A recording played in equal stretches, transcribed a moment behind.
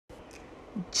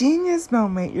Genius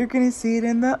moment. You're going to see it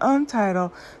in the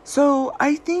title. So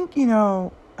I think,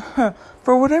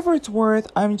 for whatever it's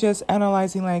worth, I'm just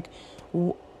analyzing like,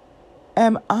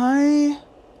 am I,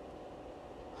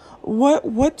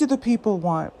 what do the people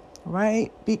want,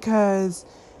 right? Because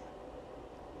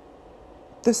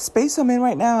the space I'm in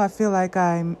right now, I feel like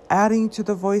I'm adding to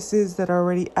the voices that are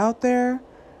already out there.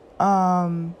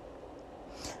 Um,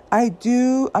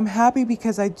 I'm happy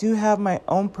because I do have my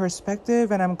own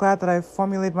perspective, and I'm glad that I've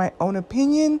formulated my own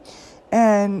opinion.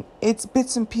 And it's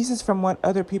bits and pieces from what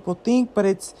other people think, but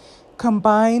it's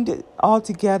combined all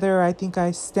together. I think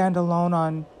I stand alone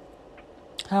on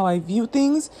how I view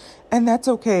things, and that's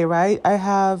okay, right?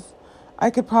 I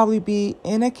could probably be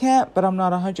in a camp, but I'm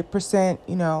not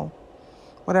 100%,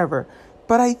 whatever.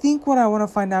 But I think what I want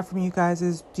to find out from you guys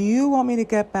is, do you want me to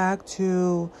get back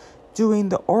to doing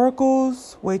the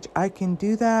oracles, which I can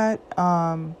do that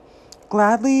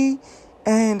gladly.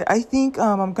 And I think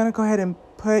I'm going to go ahead and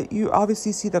you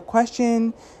obviously see the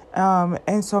question.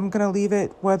 And so I'm going to leave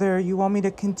it whether you want me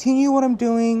to continue what I'm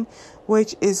doing,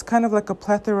 which is kind of like a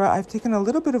plethora. I've taken a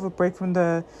little bit of a break from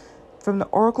the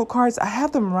oracle cards. I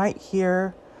have them right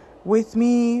here with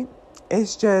me.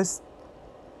 It's just,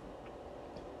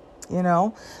 you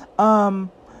know,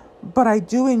 um, but I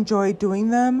do enjoy doing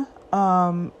them.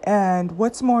 And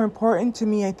what's more important to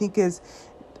me, I think,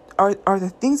 are the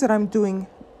things that I'm doing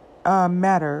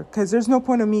matter, because there's no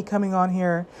point of me coming on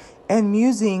here and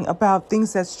musing about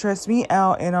things that stress me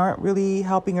out and aren't really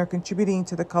helping or contributing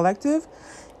to the collective.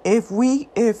 If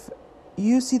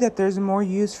you see that there's more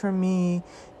use for me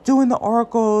doing the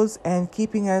oracles and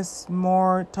keeping us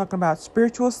more talking about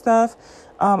spiritual stuff,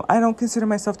 I don't consider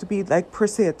myself to be like per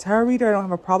se a tarot reader. I don't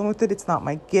have a problem with it. It's not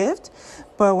my gift.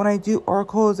 But when I do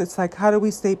oracles, it's like, how do we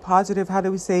stay positive? How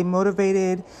do we stay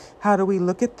motivated? How do we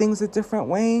look at things a different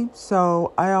way?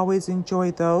 So I always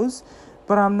enjoy those.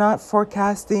 But I'm not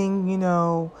forecasting,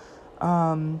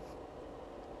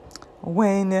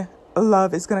 when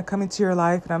love is going to come into your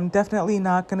life. And I'm definitely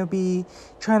not going to be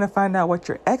trying to find out what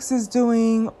your ex is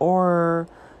doing, or,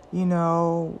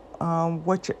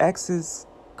 what your ex's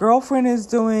girlfriend is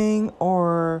doing,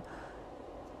 or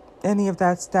any of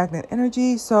that stagnant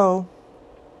energy. So,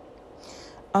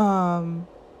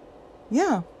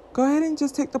 yeah, go ahead and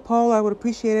just take the poll. I would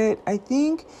appreciate it. I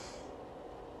think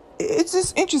it's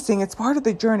just interesting. It's part of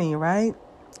the journey, right?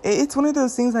 It's one of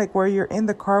those things like where you're in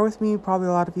the car with me. Probably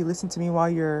a lot of you listen to me while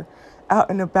you're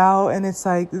out and about, and it's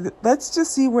like, let's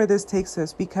just see where this takes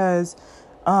us, because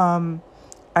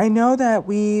I know that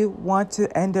we want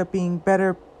to end up being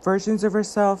better versions of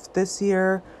ourselves this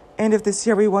year. And if this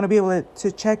year we want to be able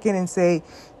to check in and say,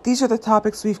 these are the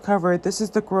topics we've covered. This is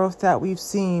the growth that we've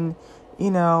seen. We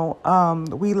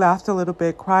laughed a little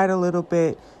bit, cried a little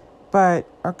bit, but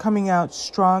are coming out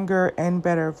stronger and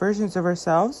better versions of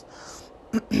ourselves.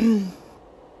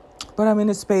 But I'm in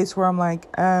a space where I'm like,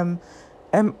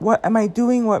 what am I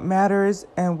doing? What matters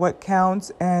and what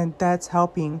counts, and that's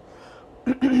helping.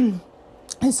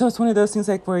 And so it's one of those things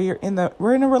like where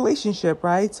we're in a relationship,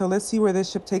 right? So let's see where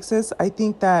this ship takes us. I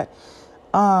think that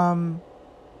I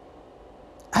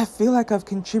feel like I've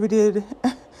contributed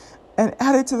and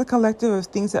added to the collective of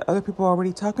things that other people are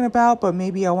already talking about, but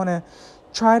maybe I want to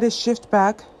try to shift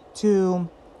back to.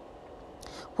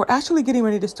 We're actually getting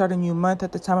ready to start a new month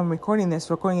at the time I'm recording this.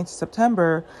 We're going into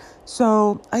September.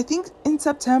 So I think in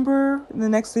September, in the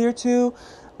next day or two,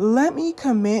 let me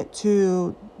commit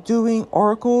to doing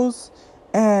oracles,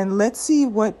 and let's see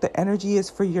what the energy is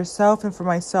for yourself and for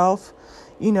myself.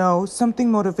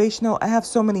 Something motivational. I have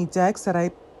so many decks that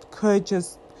I could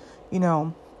just, you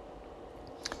know,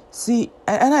 see,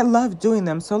 and I love doing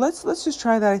them. So let's just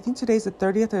try that. I think today's the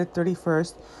 30th or the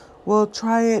 31st. We'll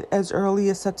try it as early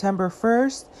as September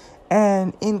 1st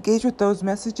and engage with those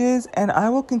messages. And I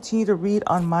will continue to read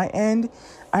on my end.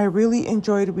 I really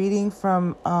enjoyed reading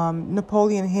from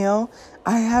Napoleon Hill.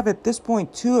 I have at this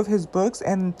point 2 of his books,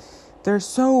 and there's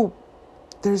so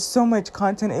much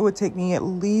content. It would take me at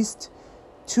least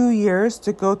 2 years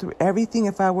to go through everything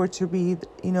if I were to read,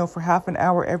 for half an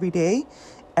hour every day.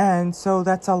 And so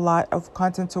that's a lot of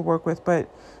content to work with. But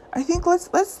I think let's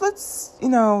let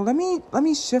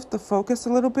me shift the focus a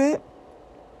little bit,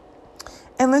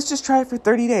 and let's just try it for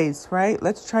 30 days, right?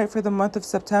 Let's try it for the month of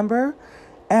September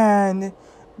and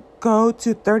go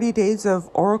to 30 days of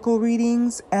oracle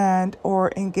readings and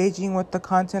or engaging with the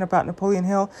content about Napoleon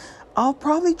Hill. I'll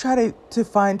probably try to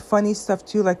find funny stuff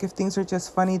too. Like if things are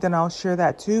just funny, then I'll share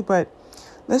that too. But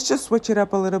let's just switch it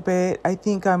up a little bit. I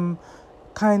think I'm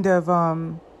kind of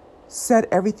said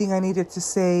everything I needed to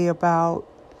say about,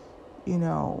 you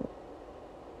know,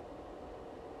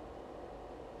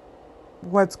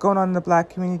 what's going on in the Black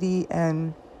community.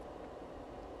 And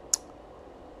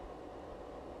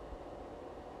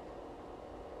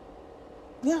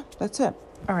yeah, that's it.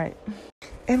 All right.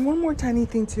 And one more tiny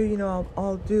thing too,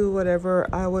 I'll do whatever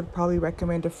I would probably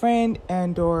recommend a friend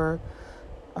and or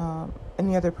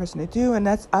any other person to do. And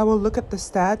that's, I will look at the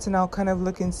stats and I'll kind of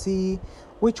look and see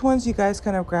which ones you guys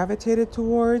kind of gravitated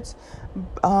towards,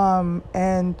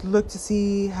 and look to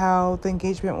see how the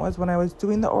engagement was when I was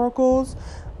doing the oracles.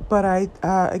 But I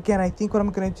think what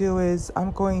I'm going to do is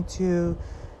I'm going to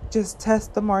just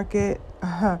test the market.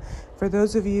 For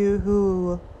those of you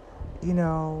who,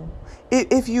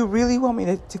 if you really want me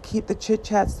to keep the chit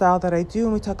chat style that I do,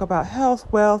 and we talk about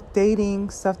health, wealth, dating,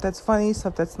 stuff that's funny,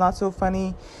 stuff that's not so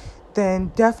funny,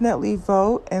 then definitely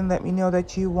vote and let me know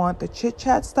that you want the chit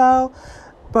chat style.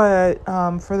 But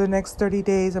for the next 30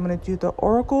 days, I'm going to do the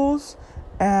oracles,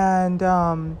 and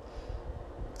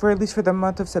for at least for the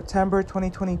month of September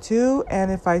 2022.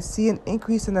 And if I see an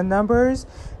increase in the numbers,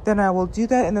 then I will do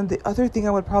that. And then the other thing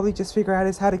I would probably just figure out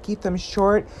is how to keep them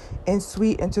short and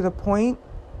sweet and to the point.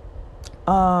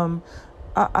 I'm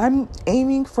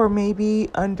aiming for maybe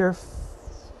under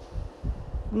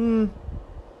 10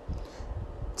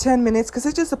 minutes, because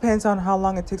it just depends on how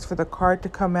long it takes for the card to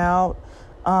come out.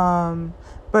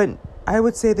 But I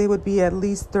would say they would be at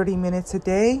least 30 minutes a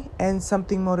day, and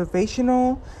something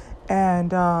motivational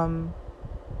and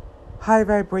high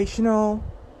vibrational,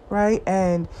 right?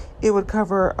 And it would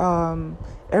cover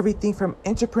everything from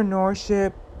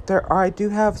entrepreneurship. I do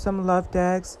have some love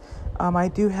decks. I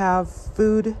do have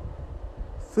food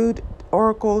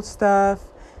oracle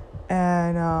stuff,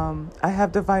 and I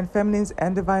have divine feminines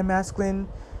and divine masculine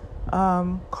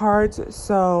cards.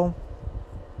 So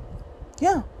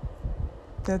yeah,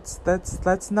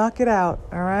 let's knock it out.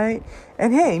 All right.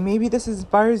 And hey, maybe this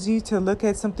inspires you to look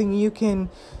at something you can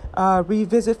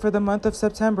revisit for the month of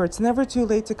September. It's never too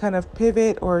late to kind of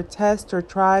pivot or test or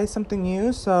try something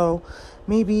new. So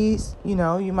maybe, you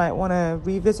might want to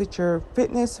revisit your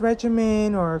fitness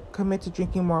regimen, or commit to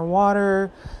drinking more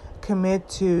water, commit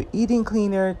to eating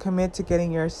cleaner, commit to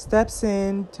getting your steps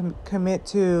in, to commit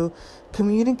to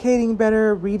communicating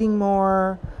better, reading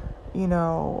more,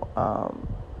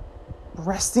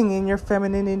 resting in your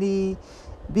femininity,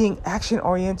 being action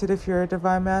oriented if you're a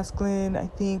divine masculine, I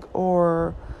think.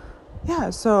 Or yeah,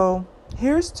 so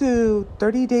here's to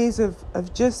 30 days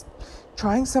of just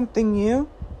trying something new,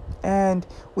 and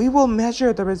we will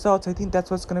measure the results. I think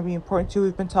that's what's going to be important too.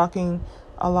 We've been talking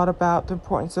a lot about the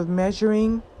importance of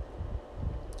measuring,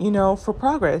 for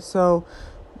progress. So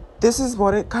this is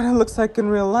what it kind of looks like in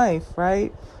real life,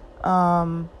 right?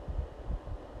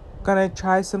 Gonna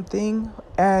try something,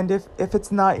 and if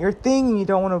it's not your thing and you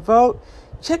don't want to vote,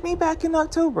 check me back in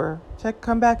October.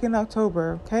 Come back in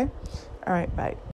October, okay? All right, bye.